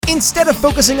Instead of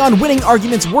focusing on winning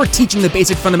arguments, we're teaching the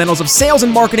basic fundamentals of sales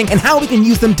and marketing and how we can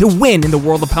use them to win in the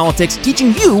world of politics,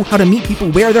 teaching you how to meet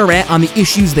people where they're at on the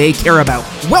issues they care about.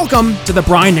 Welcome to The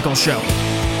Brian Mikkel Show.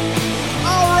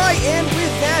 All right, and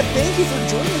with that, thank you for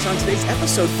joining us on today's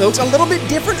episode, folks. A little bit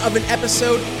different of an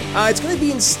episode. It's going to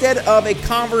be instead of a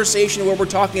conversation where we're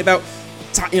talking about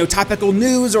topical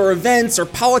news or events or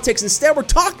politics. Instead, we're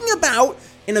talking about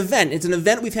an event. It's an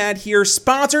event we've had here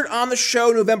sponsored on the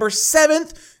show November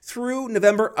 7th through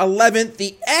November 11th,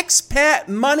 the Expat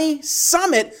Money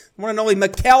Summit. One and only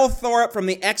Mikkel Thorup from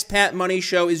the Expat Money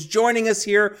Show is joining us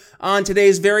here on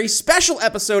today's very special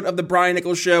episode of The Brian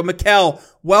Mikkel Show. Mikkel,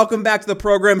 welcome back to the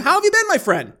program. How have you been, my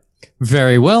friend?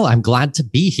 Very well. I'm glad to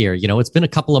be here. You know, it's been a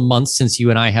couple of months since you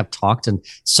and I have talked, and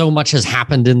so much has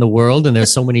happened in the world, and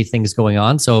there's so many things going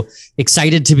on. So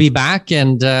excited to be back,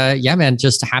 and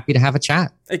just happy to have a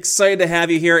chat. Excited to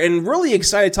have you here, and really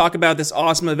excited to talk about this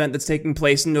awesome event that's taking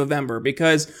place in November,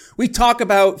 because we talk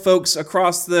about folks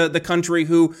across the country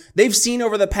who they've seen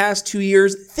over the past 2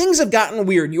 years, things have gotten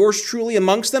weird. Yours truly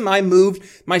amongst them. I moved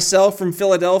myself from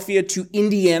Philadelphia to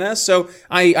Indiana, so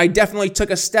I definitely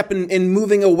took a step in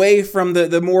moving away from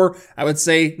the more, I would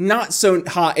say, not so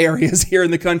hot areas here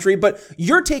in the country, but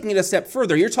you're taking it a step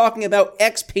further. You're talking about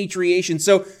expatriation.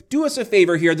 So do us a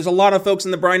favor here. There's a lot of folks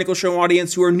in the Brian Mikkel Show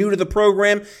audience who are new to the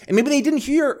program, and maybe they didn't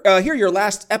hear your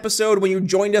last episode when you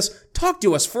joined us. Talk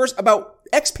to us first about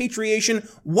expatriation.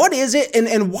 What is it,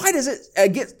 and why does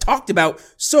it get talked about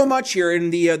so much here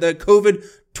in the COVID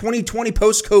 2020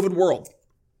 post-COVID world?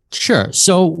 Sure.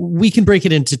 So we can break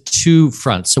it into two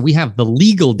fronts. So we have the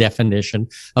legal definition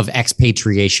of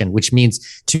expatriation, which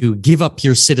means to give up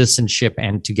your citizenship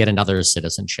and to get another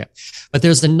citizenship. But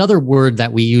there's another word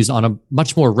that we use on a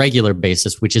much more regular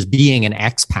basis, which is being an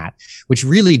expat, which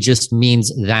really just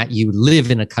means that you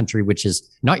live in a country which is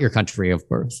not your country of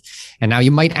birth. And now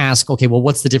you might ask, okay, well,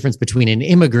 what's the difference between an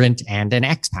immigrant and an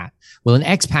expat? Well, an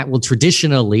expat will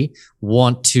traditionally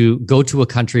want to go to a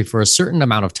country for a certain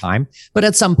amount of time, but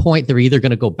at some point they're either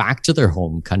going to go back to their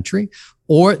home country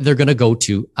or they're going to go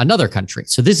to another country.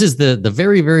 So this is the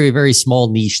very, very, very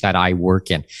small niche that I work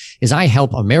in, is I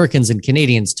help Americans and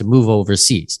Canadians to move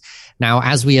overseas. Now,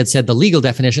 as we had said, the legal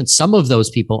definition, some of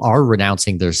those people are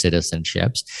renouncing their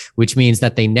citizenships, which means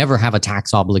that they never have a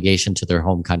tax obligation to their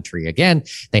home country again.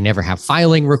 They never have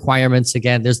filing requirements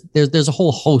again. There's a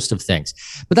whole host of things,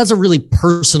 but that's a really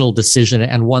personal decision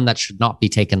and one that should not be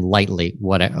taken lightly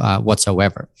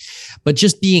whatsoever. But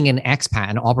just being an expat,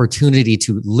 an opportunity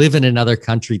to live in another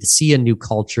country, to see a new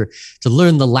culture, to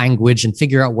learn the language and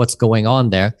figure out what's going on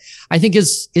there, I think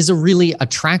is a really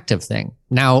attractive thing.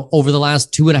 Now, over the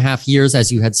last 2.5 years,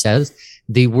 as you had said,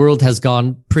 the world has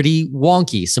gone pretty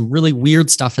wonky. Some really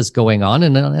weird stuff is going on,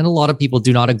 and a lot of people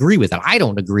do not agree with it. I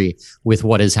don't agree with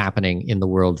what is happening in the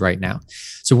world right now.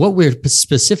 So what we're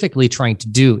specifically trying to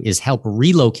do is help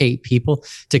relocate people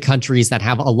to countries that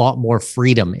have a lot more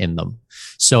freedom in them.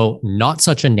 So not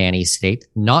such a nanny state,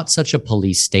 not such a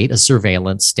police state, a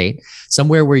surveillance state,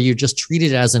 somewhere where you're just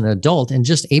treated as an adult and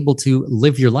just able to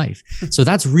live your life. So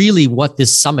that's really what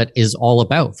this summit is all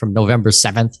about, from November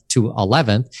 7th to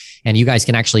 11th. And you guys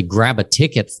can actually grab a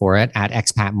ticket for it at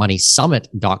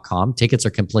expatmoneysummit.com. Tickets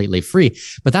are completely free,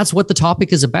 but that's what the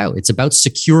topic is about. It's about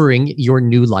securing your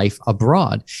new life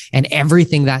abroad and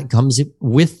everything that comes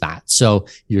with that. So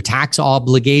your tax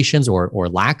obligations or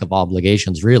lack of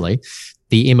obligations, really,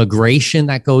 the immigration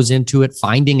that goes into it,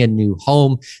 finding a new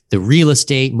home, the real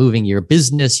estate, moving your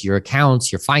business, your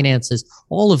accounts, your finances,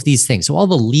 all of these things. So all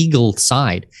the legal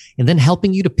side, and then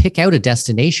helping you to pick out a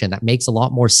destination that makes a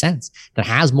lot more sense, that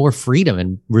has more freedom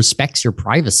and respects your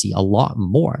privacy a lot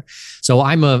more. So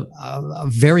I'm a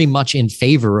very much in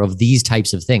favor of these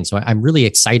types of things. So I'm really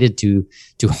excited to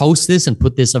host this and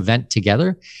put this event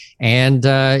together. And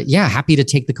happy to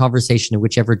take the conversation in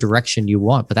whichever direction you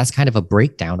want. But that's kind of a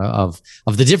breakdown of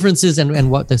the differences and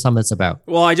what the summit's about.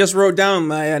 Well, I just wrote down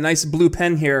my nice blue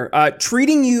pen here.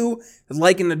 Treating you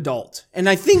like an adult. And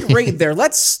I think right there,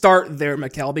 let's start there,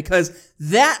 Mikkel, because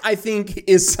that, I think,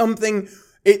 is something,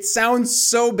 it sounds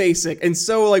so basic and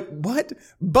so like, what?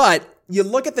 But you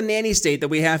look at the nanny state that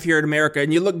we have here in America,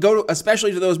 and you go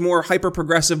especially to those more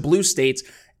hyper-progressive blue states.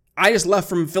 I just left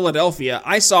from Philadelphia.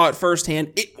 I saw it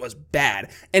firsthand. It was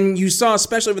bad. And you saw,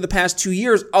 especially over the past 2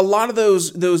 years, a lot of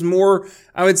those more,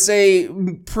 I would say,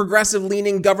 progressive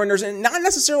leaning governors, and not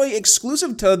necessarily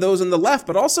exclusive to those on the left,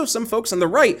 but also some folks on the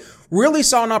right, really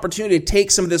saw an opportunity to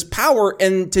take some of this power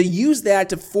and to use that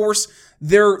to force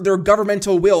their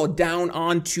governmental will down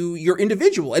onto your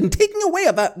individual and taking away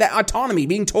that autonomy,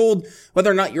 being told whether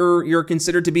or not you're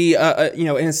considered to be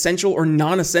an essential or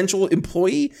non-essential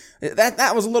employee.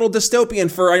 That was a little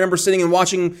dystopian I remember sitting and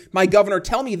watching my governor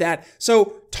tell me that.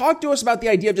 So talk to us about the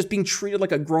idea of just being treated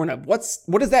like a grown-up.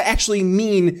 What does that actually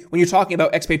mean when you're talking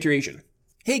about expatriation?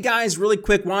 Hey guys, really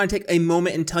quick, want to take a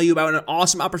moment and tell you about an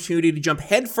awesome opportunity to jump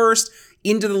headfirst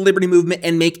into the liberty movement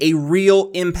and make a real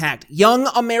impact. Young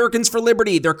Americans for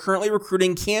Liberty, they're currently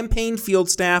recruiting campaign field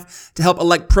staff to help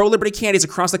elect pro-liberty candidates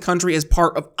across the country as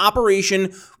part of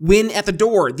Operation Win at the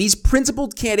Door. These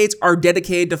principled candidates are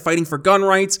dedicated to fighting for gun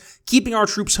rights, keeping our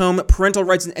troops home, parental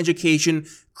rights and education,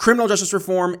 criminal justice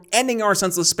reform, ending our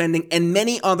senseless spending, and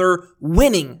many other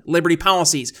winning liberty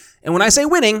policies. And when I say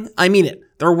winning, I mean it.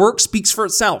 Their work speaks for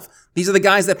itself. These are the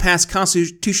guys that passed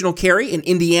constitutional carry in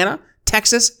Indiana,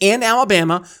 Texas, and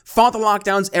Alabama, fought the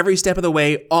lockdowns every step of the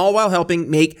way, all while helping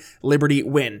make liberty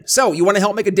win. So, you want to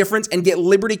help make a difference and get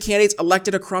liberty candidates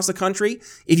elected across the country?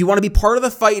 If you want to be part of the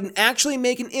fight and actually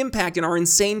make an impact in our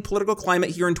insane political climate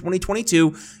here in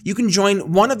 2022, you can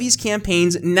join one of these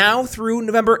campaigns now through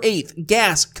November 8th.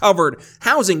 Gas covered,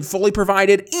 housing fully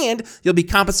provided, and you'll be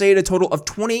compensated a total of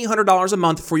 $2,800 a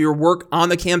month for your work on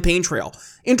the campaign trail.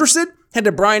 Interested? Head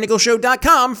to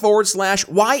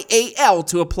briannicholshow.com/YAL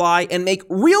to apply and make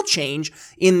real change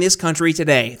in this country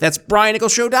today. That's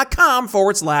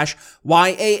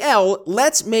briannicholshow.com/YAL.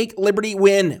 Let's make liberty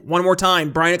win. One more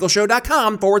time,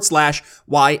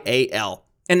 briannicholshow.com/YAL.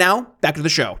 And now, back to the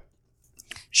show.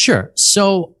 Sure.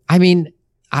 So,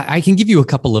 I can give you a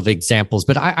couple of examples,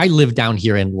 but I live down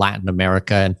here in Latin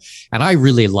America and I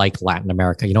really like Latin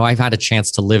America. I've had a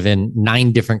chance to live in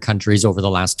 9 different countries over the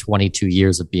last 22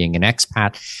 years of being an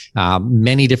expat,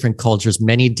 many different cultures,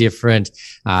 many different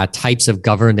types of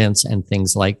governance and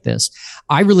things like this.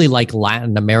 I really like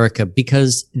Latin America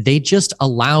because they just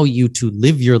allow you to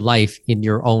live your life in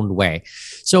your own way.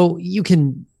 So you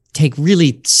can take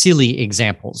really silly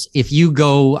examples. If you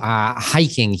go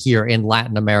hiking here in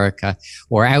Latin America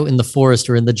or out in the forest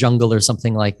or in the jungle or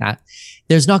something like that,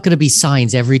 there's not going to be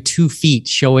signs every 2 feet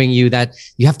showing you that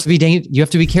you have to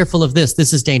be careful of this.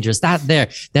 This is dangerous. There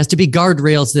has to be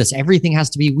guardrails. Everything has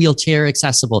to be wheelchair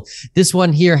accessible. This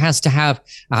one here has to have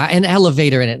an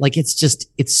elevator in it.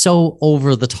 It's so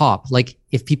over the top.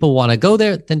 If people want to go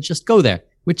there, then just go there,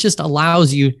 which just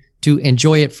allows you to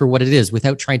enjoy it for what it is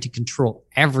without trying to control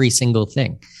every single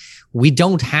thing. We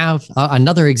don't have,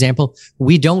 another example,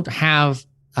 we don't have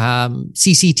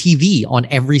CCTV on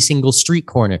every single street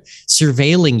corner,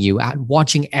 surveilling you,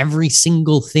 watching every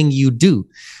single thing you do.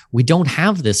 We don't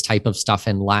have this type of stuff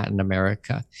in Latin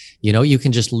America. You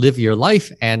can just live your life.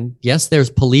 And yes, there's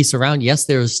police around. Yes,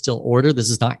 there is still order. This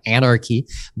is not anarchy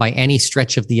by any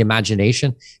stretch of the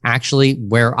imagination. Actually,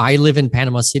 where I live in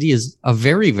Panama City is a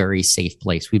very, very safe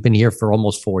place. We've been here for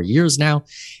almost 4 years now,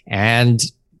 and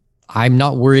I'm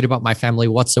not worried about my family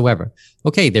whatsoever.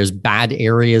 Okay, there's bad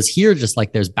areas here, just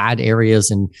like there's bad areas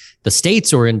in the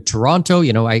States or in Toronto.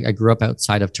 I grew up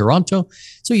outside of Toronto,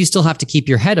 so you still have to keep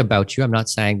your head about you. I'm not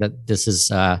saying that this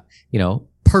is,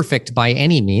 perfect by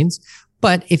any means,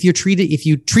 but if you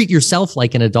treat yourself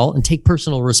like an adult and take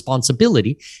personal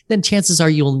responsibility, then chances are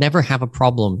you'll never have a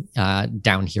problem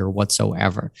down here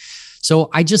whatsoever.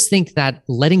 So I just think that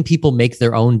letting people make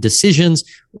their own decisions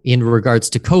in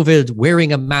regards to COVID,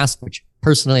 wearing a mask, which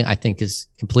personally I think is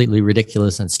completely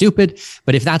ridiculous and stupid.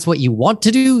 But if that's what you want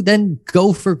to do, then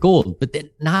go for gold, but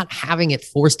then not having it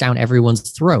forced down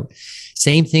everyone's throat.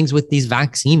 Same things with these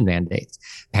vaccine mandates.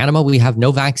 Panama, we have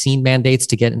no vaccine mandates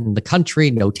to get in the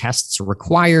country. No tests are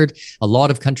required. A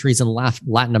lot of countries in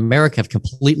Latin America have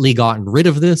completely gotten rid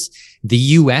of this. The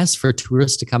US, for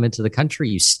tourists to come into the country,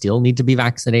 you still need to be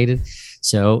vaccinated.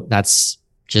 So that's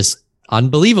just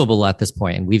unbelievable at this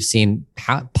point. And we've seen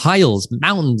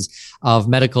mountains of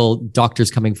medical doctors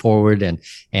coming forward and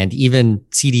even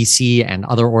CDC and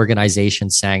other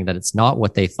organizations saying that it's not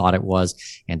what they thought it was.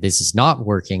 And this is not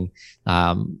working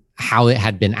how it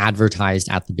had been advertised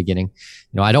at the beginning.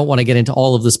 I don't want to get into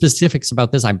all of the specifics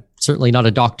about this. I'm certainly not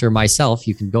a doctor myself.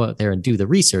 You can go out there and do the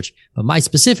research. But my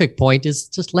specific point is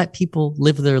just let people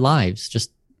live their lives.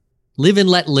 Just live and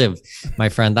let live, my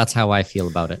friend. That's how I feel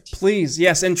about it. Please.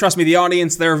 Yes. And trust me, the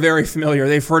audience, they're very familiar.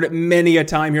 They've heard it many a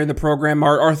time here in the program.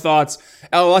 Our thoughts,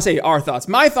 I'll say our thoughts,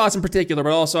 my thoughts in particular,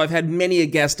 but also I've had many a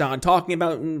guest on talking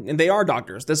about, and they are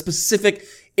doctors, the specific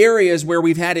areas where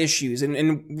we've had issues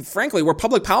and frankly, where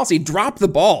public policy dropped the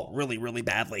ball really, really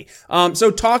badly. So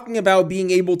talking about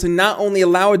being able to not only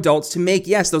allow adults to make,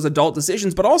 yes, those adult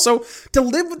decisions, but also to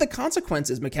live with the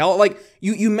consequences, Mikkel. Like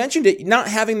you mentioned it, not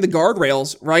having the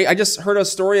guardrails, right? I just heard a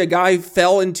story. A guy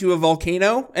fell into a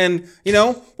volcano and,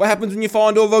 what happens when you fall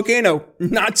into a volcano?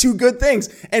 Not too good things.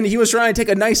 And he was trying to take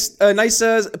a nice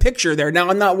picture there. Now,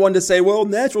 I'm not one to say, well,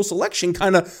 natural selection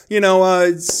kind of,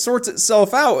 sorts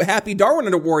itself out. Happy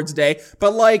Darwin Awards Day.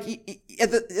 But like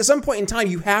at some point in time,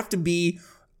 you have to be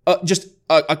just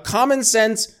a common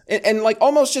sense and like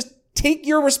almost just take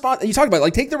your you talk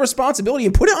about take the responsibility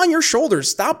and put it on your shoulders.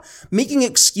 Stop making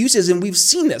excuses. And we've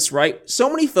seen this, right? So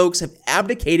many folks have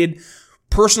abdicated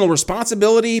personal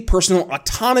responsibility, personal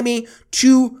autonomy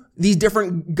to these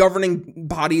different governing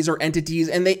bodies or entities,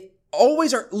 and they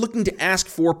always are looking to ask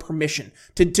for permission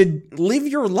to live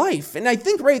your life. And I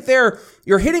think right there,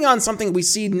 you're hitting on something we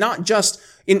see not just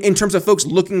in terms of folks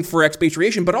looking for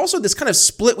expatriation, but also this kind of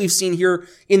split we've seen here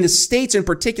in the States in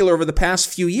particular over the past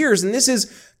few years. And this is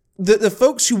the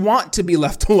folks who want to be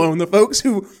left alone, the folks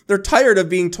who they're tired of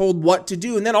being told what to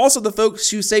do. And then also the folks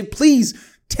who say, please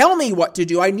tell me what to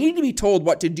do. I need to be told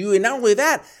what to do. And not only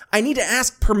that, I need to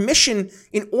ask permission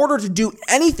in order to do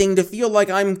anything to feel like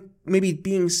I'm maybe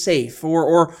being safe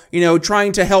or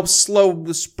trying to help slow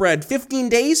the spread. 15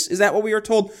 days? Is that what we were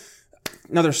told?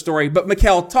 Another story. But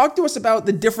Mikkel, talk to us about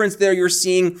the difference there you're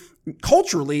seeing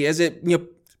culturally as it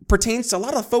pertains to a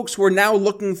lot of folks who are now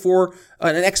looking for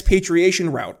an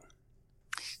expatriation route.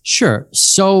 Sure.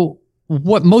 So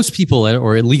what most people,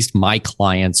 or at least my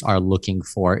clients, are looking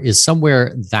for is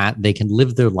somewhere that they can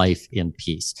live their life in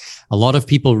peace. A lot of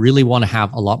people really want to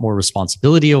have a lot more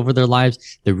responsibility over their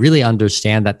lives. They really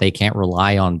understand that they can't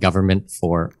rely on government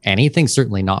for anything,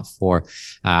 certainly not for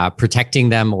protecting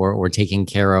them or taking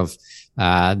care of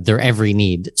their every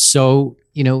need. So,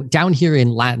 down here in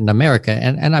Latin America,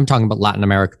 and I'm talking about Latin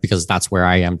America because that's where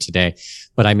I am today,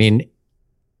 but I mean,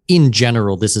 in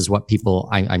general, this is what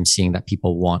I'm seeing that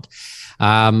people want.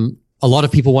 A lot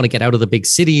of people want to get out of the big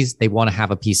cities. They want to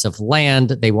have a piece of land.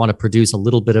 They want to produce a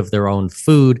little bit of their own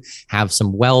food, have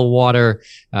some well water,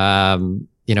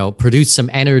 produce some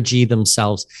energy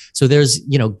themselves. So there's,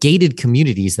 gated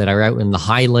communities that are out in the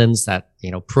highlands that,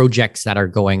 projects that are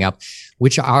going up,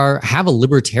 which have a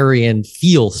libertarian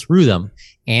feel through them.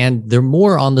 And they're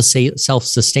more on the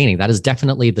self-sustaining. That is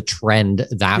definitely the trend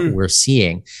that we're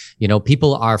seeing.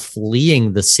 People are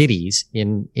fleeing the cities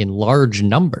in large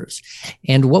numbers.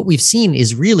 And what we've seen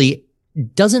is really,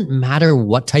 doesn't matter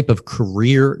what type of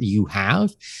career you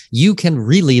have, you can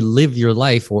really live your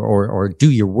life or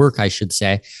do your work, I should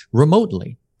say,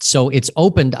 remotely. So it's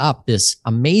opened up this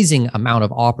amazing amount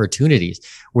of opportunities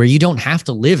where you don't have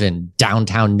to live in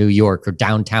downtown New York or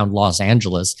downtown Los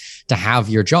Angeles to have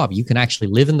your job. You can actually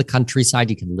live in the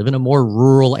countryside. You can live in a more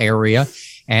rural area.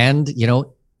 And,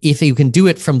 if you can do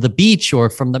it from the beach or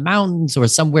from the mountains or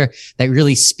somewhere that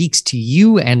really speaks to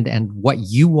you and what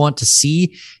you want to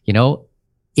see,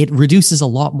 it reduces a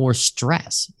lot more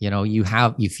stress.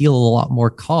 You feel a lot more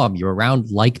calm. You're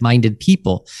around like-minded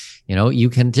people.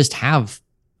 You can just have,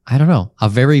 a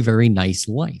very, very nice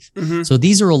life. Mm-hmm. So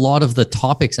these are a lot of the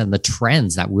topics and the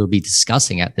trends that we'll be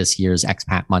discussing at this year's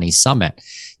Expat Money Summit.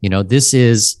 This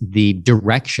is the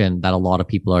direction that a lot of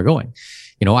people are going.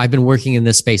 I've been working in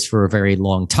this space for a very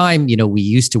long time. We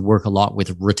used to work a lot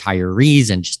with retirees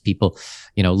and just people,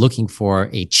 looking for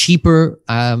a cheaper,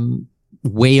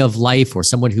 way of life, or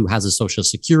someone who has a social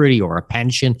security or a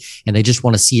pension and they just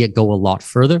want to see it go a lot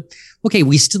further. Okay,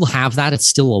 we still have that. It's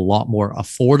still a lot more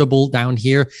affordable down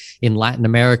here in Latin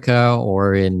America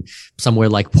or in somewhere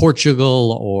like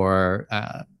Portugal or,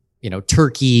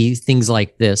 Turkey, things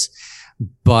like this.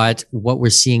 But what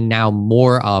we're seeing now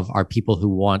more of are people who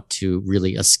want to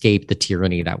really escape the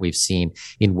tyranny that we've seen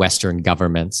in Western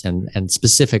governments and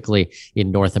specifically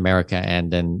in North America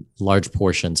and in large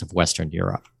portions of Western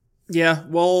Europe. Yeah,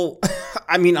 well,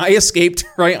 I escaped,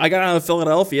 right? I got out of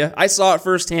Philadelphia. I saw it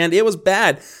firsthand. It was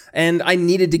bad, and I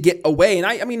needed to get away. And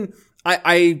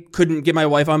I couldn't get my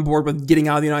wife on board with getting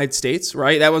out of the United States,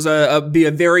 right? That was be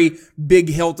a very big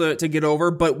hill to get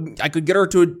over, but I could get her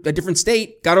to a different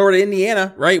state, got over to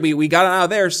Indiana, right? We got out of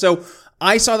there. So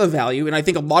I saw the value, and I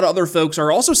think a lot of other folks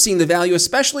are also seeing the value,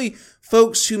 especially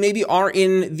folks who maybe are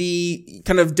in the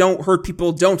kind of don't hurt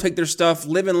people, don't take their stuff,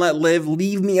 live and let live,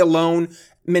 leave me alone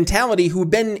mentality, who've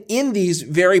been in these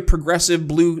very progressive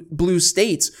blue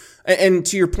states. And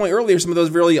to your point earlier, some of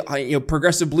those really,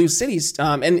 progressive blue cities,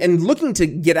 and looking to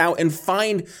get out and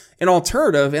find an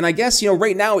alternative. And I guess,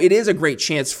 right now it is a great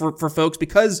chance for folks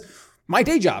because my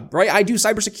day job, right? I do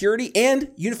cybersecurity and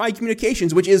unified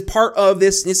communications, which is part of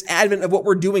this advent of what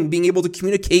we're doing, being able to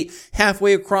communicate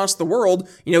halfway across the world,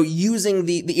 using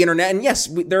the internet. And yes,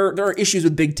 there are issues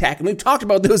with big tech, and we've talked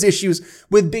about those issues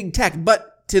with big tech, but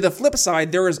to the flip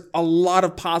side, there is a lot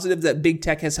of positives that big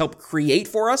tech has helped create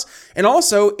for us. And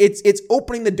also, it's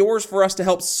opening the doors for us to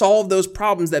help solve those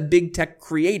problems that big tech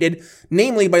created,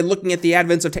 namely by looking at the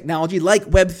advents of technology like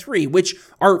Web3, which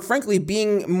are frankly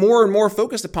being more and more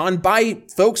focused upon by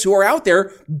folks who are out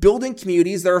there building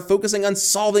communities that are focusing on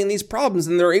solving these problems.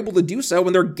 And they're able to do so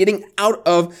when they're getting out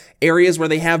of areas where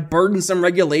they have burdensome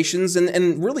regulations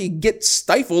and really get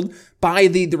stifled by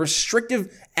the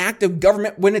restrictive act of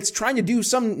government when it's trying to do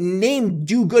some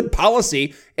do good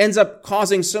policy, ends up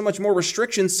causing so much more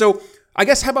restrictions. So I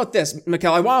guess, how about this,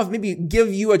 Mikkel? I want to maybe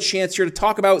give you a chance here to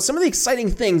talk about some of the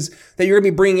exciting things that you're going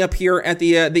to be bringing up here at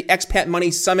the Expat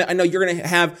Money Summit. I know you're going to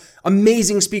have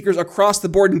amazing speakers across the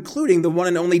board, including the one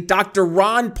and only Dr.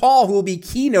 Ron Paul, who will be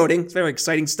keynoting. It's very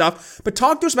exciting stuff. But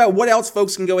talk to us about what else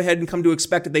folks can go ahead and come to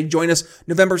expect if they join us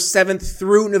November 7th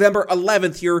through November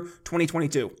 11th here,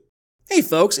 2022. Hey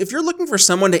folks, if you're looking for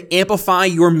someone to amplify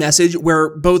your message where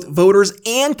both voters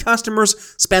and customers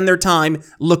spend their time,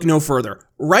 look no further.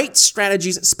 Right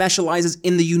Strategies specializes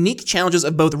in the unique challenges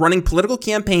of both running political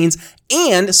campaigns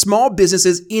and small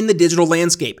businesses in the digital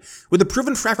landscape. With a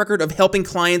proven track record of helping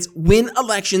clients win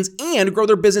elections and grow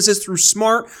their businesses through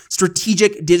smart,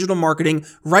 strategic digital marketing,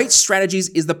 Right Strategies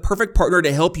is the perfect partner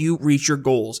to help you reach your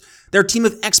goals. Their team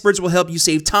of experts will help you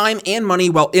save time and money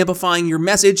while amplifying your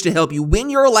message to help you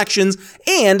win your elections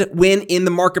and win in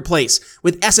the marketplace.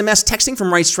 With SMS texting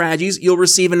from Right Strategies, you'll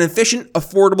receive an efficient,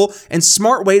 affordable, and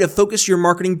smart way to focus your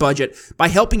marketing budget. By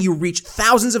helping you reach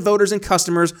thousands of voters and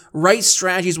customers, Right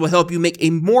Strategies will help you make a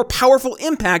more powerful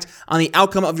impact on the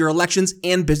outcome of your elections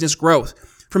and business growth.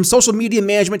 From social media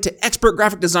management to expert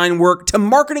graphic design work to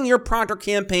marketing your product or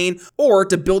campaign or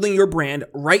to building your brand,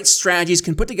 Right Strategies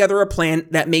can put together a plan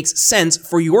that makes sense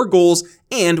for your goals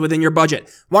and within your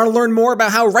budget. Want to learn more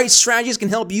about how Right Strategies can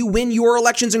help you win your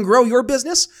elections and grow your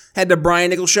business? Head to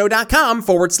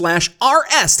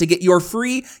briannicholshow.com/RS to get your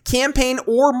free campaign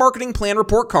or marketing plan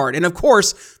report card. And of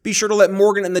course, be sure to let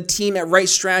Morgan and the team at Right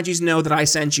Strategies know that I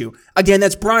sent you. Again,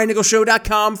 that's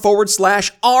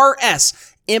briannicholshow.com/RS.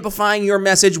 Amplifying your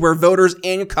message where voters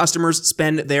and your customers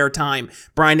spend their time.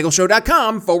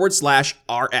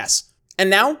 briannicholshow.com/RS. And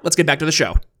now let's get back to the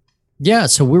show. Yeah,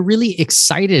 so we're really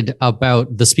excited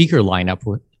about the speaker lineup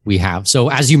we have. So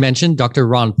as you mentioned, Dr.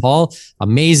 Ron Paul,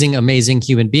 amazing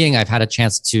human being. I've had a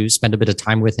chance to spend a bit of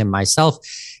time with him myself.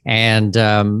 And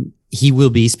he will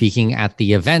be speaking at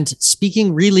the event,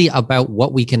 speaking really about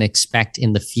what we can expect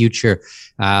in the future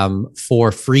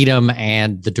for freedom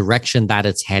and the direction that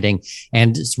it's heading.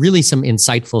 And it's really some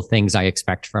insightful things I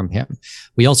expect from him.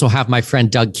 We also have my friend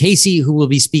Doug Casey, who will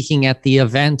be speaking at the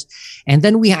event. And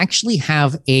then we actually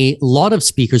have a lot of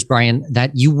speakers, Brian,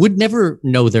 that you would never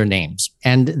know their names.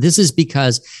 And this is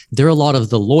because there are a lot of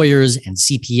the lawyers and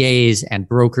CPAs and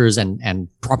brokers and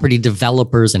property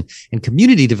developers and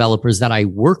community developers that I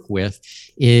work with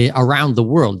around the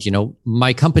world. You know,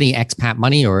 my company, Expat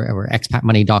Money or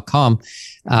expatmoney.com,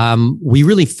 we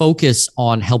really focus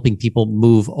on helping people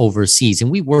move overseas. And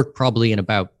we work probably in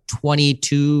about 20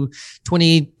 to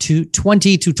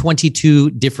 22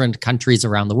 different countries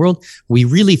around the world. We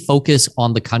really focus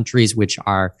on the countries which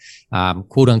are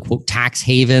quote unquote tax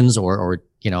havens or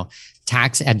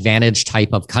tax advantage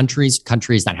type of countries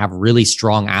that have really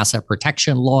strong asset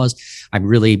protection laws. I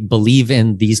really believe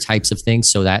in these types of things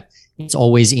so that it's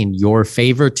always in your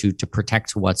favor to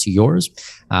protect what's yours.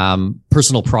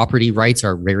 Personal property rights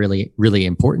are really, really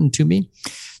important to me.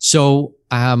 So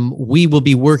we will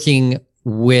be working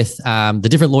with the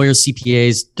different lawyers,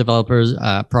 CPAs, developers,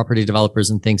 property developers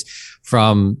and things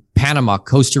from Panama,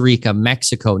 Costa Rica,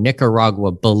 Mexico,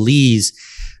 Nicaragua, Belize,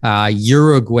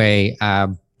 Uruguay,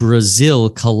 Brazil,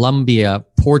 Colombia,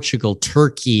 Portugal,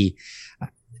 Turkey,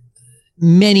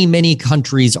 many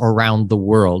countries around the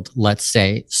world, let's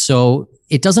say. So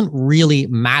it doesn't really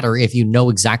matter if you know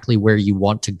exactly where you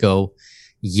want to go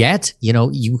yet.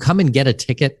 You come and get a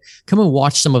ticket, come and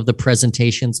watch some of the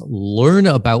presentations, learn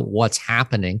about what's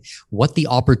happening, what the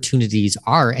opportunities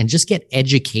are, and just get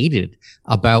educated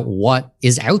about what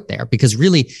is out there. Because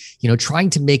really, trying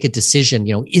to make a decision,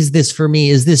 is this for me?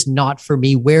 Is this not for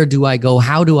me? Where do I go?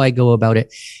 How do I go about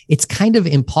it? It's kind of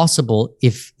impossible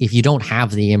if you don't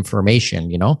have the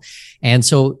information, And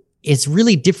so it's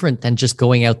really different than just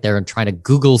going out there and trying to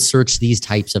Google search these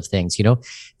types of things.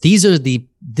 This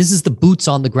is the boots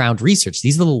on the ground research.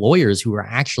 These are the lawyers who are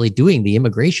actually doing the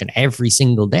immigration every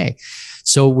single day.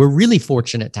 So we're really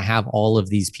fortunate to have all of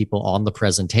these people on the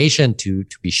presentation to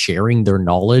be sharing their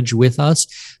knowledge with us.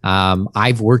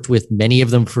 I've worked with many of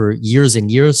them for years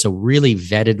and years, so really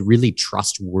vetted, really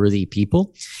trustworthy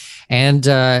people. And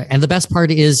the best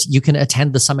part is you can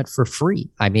attend the summit for free.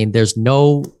 I mean, there's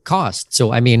no cost.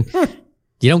 So, I mean,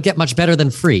 you don't get much better than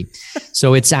free.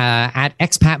 So it's at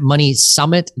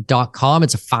expatmoneysummit.com.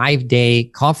 It's a 5-day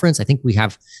conference. I think we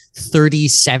have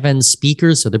 37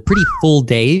 speakers. So they're pretty full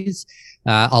days,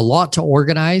 a lot to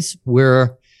organize.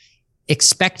 We're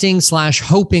expecting /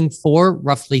 hoping for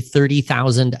roughly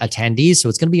 30,000 attendees. So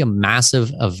it's going to be a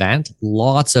massive event,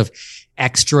 lots of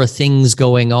extra things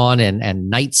going on and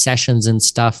night sessions and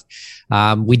stuff.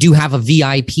 We do have a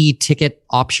VIP ticket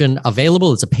option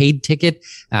available. It's a paid ticket.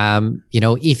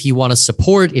 If you want to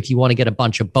support, if you want to get a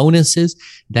bunch of bonuses,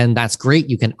 then that's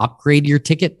great. You can upgrade your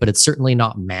ticket, but it's certainly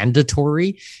not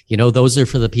mandatory. Those are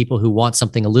for the people who want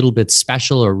something a little bit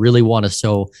special or really want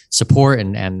to support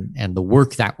and the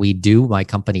work that we do, my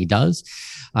company does.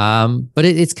 But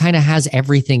it's kind of has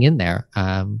everything in there.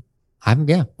 I'm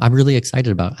really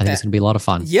excited about it. I think it's going to be a lot of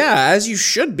fun. Yeah, as you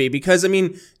should be, because, I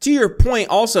mean, to your point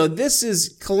also, this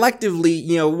is collectively,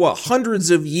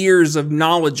 hundreds of years of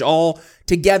knowledge all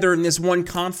together in this one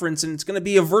conference, and it's going to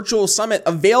be a virtual summit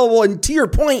available, and to your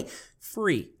point,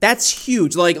 free. That's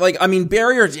huge.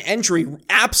 Barrier to entry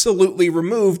absolutely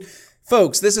removed.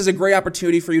 Folks, this is a great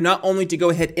opportunity for you not only to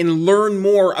go ahead and learn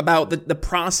more about the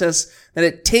process that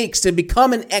it takes to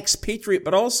become an expatriate,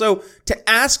 but also to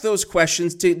ask those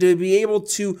questions, to be able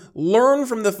to learn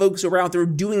from the folks who are out there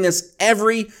doing this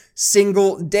every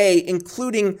single day,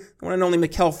 including the one and only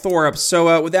Mikkel Thorup.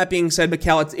 So with that being said,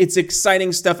 Mikkel, it's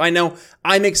exciting stuff. I know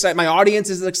I'm excited. My audience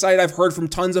is excited. I've heard from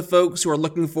tons of folks who are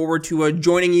looking forward to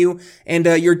joining you and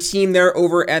your team there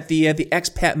over at the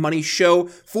Expat Money Show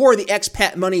for the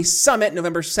Expat Money Summit,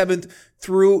 November 7th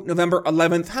through November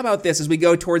 11th. How about this as we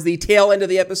go towards the tail end of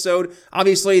the episode?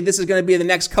 Obviously, this is going to be the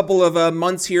next couple of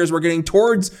months here as we're getting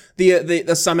towards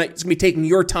the summit. It's going to be taking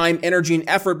your time, energy, and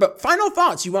effort. But final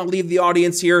thoughts you want to leave the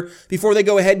audience here before they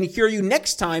go ahead and hear you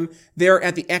next time there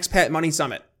at the Expat Money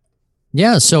Summit.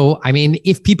 Yeah. So, I mean,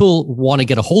 if people want to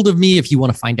get a hold of me, if you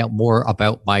want to find out more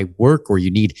about my work or you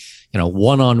need,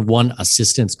 one-on-one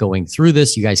assistance going through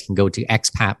this, you guys can go to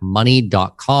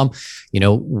expatmoney.com.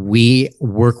 We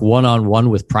work one-on-one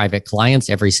with private clients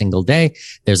every single day.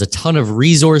 There's a ton of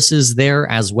resources there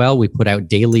as well. We put out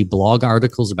daily blog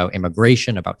articles about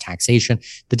immigration, about taxation,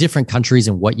 the different countries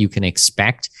and what you can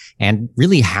expect, and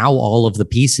really how all of the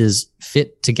pieces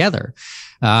fit together.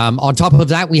 On top of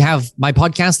that, we have my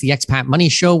podcast, The Expat Money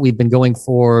Show. We've been going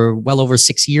for well over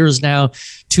 6 years now,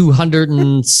 200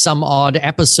 and some odd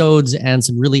episodes and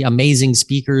some really amazing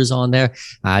speakers on there.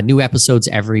 New episodes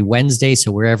every Wednesday.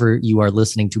 So wherever you are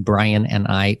listening to Brian and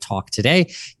I talk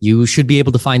today, you should be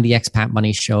able to find The Expat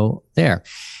Money Show there.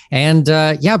 And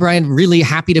Brian, really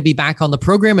happy to be back on the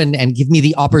program and give me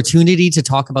the opportunity to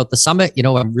talk about the summit.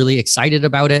 I'm really excited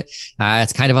about it.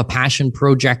 It's kind of a passion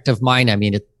project of mine. I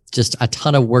mean, just a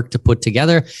ton of work to put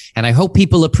together. And I hope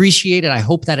people appreciate it. I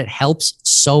hope that it helps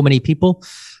so many people.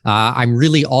 I'm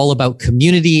really all about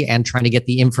community and trying to get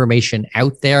the information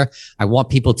out there. I want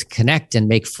people to connect and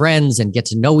make friends and get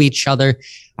to know each other.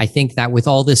 I think that with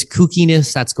all this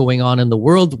kookiness that's going on in the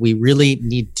world, we really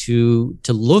need to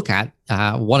look at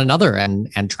one another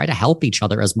and try to help each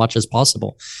other as much as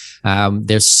possible.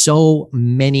 There's so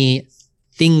many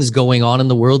things going on in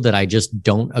the world that I just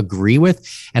don't agree with.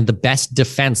 And the best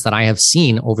defense that I have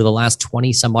seen over the last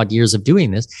 20 some odd years of doing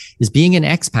this is being an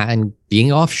expat and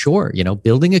being offshore,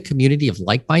 building a community of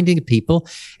like-minded people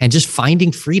and just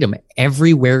finding freedom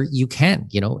everywhere you can.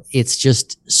 It's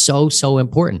just so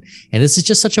important. And this is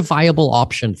just such a viable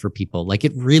option for people. Like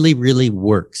it really, really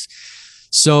works.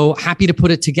 So happy to put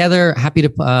it together. Happy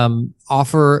to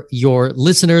offer your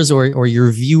listeners or your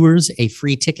viewers a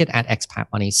free ticket at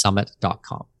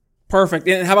expatmoneysummit.com. Perfect.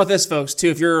 And how about this, folks, too?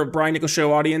 If you're a Brian Mikkel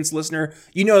Show audience listener,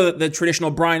 you know that the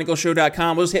traditional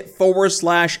BrianMikkelShow.com. We'll just hit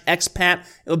 /expat.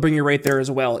 It'll bring you right there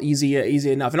as well. Easy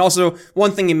enough. And also,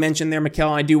 one thing you mentioned there, Mikkel,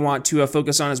 I do want to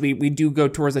focus on as we do go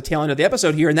towards the tail end of the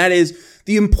episode here, and that is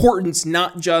the importance,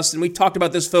 not just, and we talked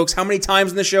about this, folks, how many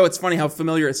times in the show, it's funny how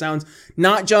familiar it sounds,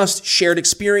 not just shared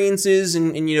experiences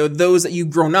and those that you've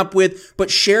grown up with,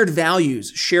 but shared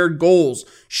values, shared goals,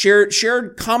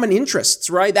 shared common interests,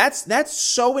 right? That's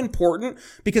so important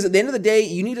because at the end of the day,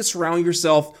 you need to surround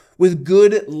yourself with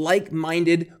good,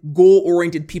 like-minded,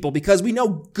 goal-oriented people because we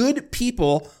know good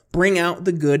people bring out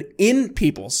the good in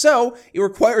people. So it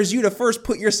requires you to first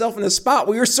put yourself in a spot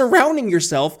where you're surrounding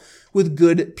yourself with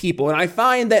good people. And I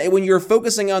find that when you're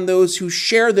focusing on those who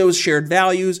share those shared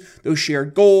values, those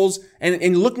shared goals,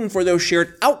 and looking for those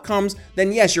shared outcomes,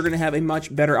 then yes, you're going to have a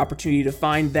much better opportunity to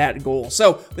find that goal.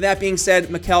 So with that being said,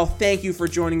 Mikkel, thank you for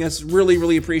joining us. Really,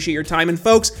 really appreciate your time. And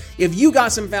folks, if you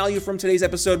got some value from today's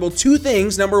episode, well, two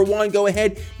things. Number one, go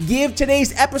ahead, give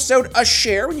today's episode a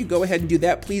share. When you go ahead and do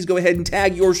that, please go ahead and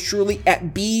tag yours truly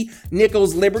at B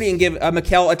Nichols Liberty and give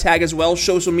Mikkel a tag as well.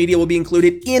 Social media will be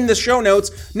included in the show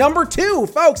notes. Number two,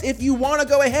 folks, if you want to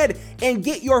go ahead and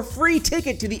get your free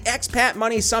ticket to the Expat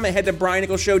Money Summit, head to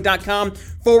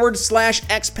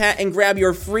briannicholsshow.com/expat and grab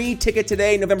your free ticket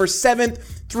today, November 7th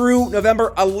through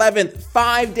November 11th.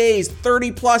 5 days,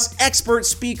 30 plus expert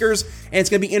speakers, and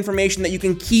it's going to be information that you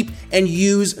can keep and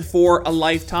use for a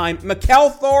lifetime.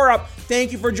 Mikkel Thorup,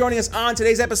 thank you for joining us on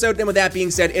today's episode. And with that being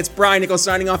said, it's Brian Nichols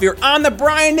signing off here on The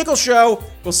Brian Nichols Show.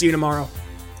 We'll see you tomorrow.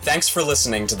 Thanks for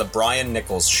listening to The Brian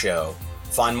Nichols Show.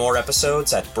 Find more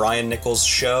episodes at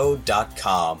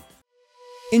briannicholsshow.com.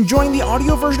 Enjoying the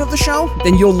audio version of the show?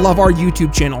 Then you'll love our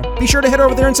YouTube channel. Be sure to head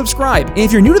over there and subscribe. And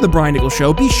if you're new to The Brian Nichols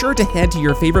Show, be sure to head to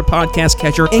your favorite podcast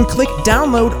catcher and click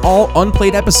download all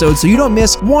unplayed episodes so you don't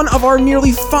miss one of our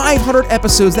nearly 500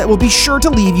 episodes that will be sure to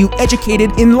leave you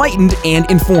educated, enlightened, and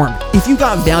informed. If you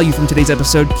got value from today's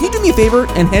episode, can you do me a favor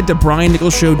and head to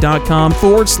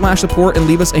briannicholsshow.com/support and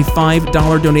leave us a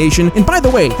 $5 donation? And by the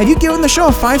way, have you given the show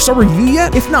a 5-star review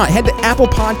yet? If not, head to Apple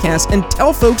Podcasts and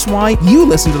tell folks why you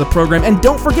listen to the program, and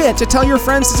don't forget to tell your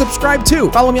friends to subscribe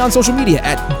too. Follow me on social media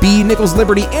at B Nichols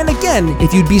Liberty. And again,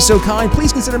 if you'd be so kind,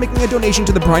 please consider making a donation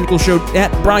to The Brian Nichols Show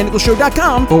at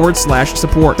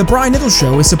briannicholsshow.com/support. The Brian Nichols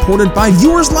Show is supported by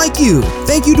viewers like you.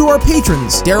 Thank you to our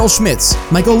patrons, Daryl Schmitz,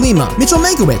 Michael Lima, Mitchell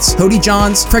Mankiewicz, Cody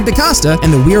Johns, Craig DaCosta,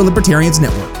 and the We Are Libertarians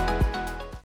Network.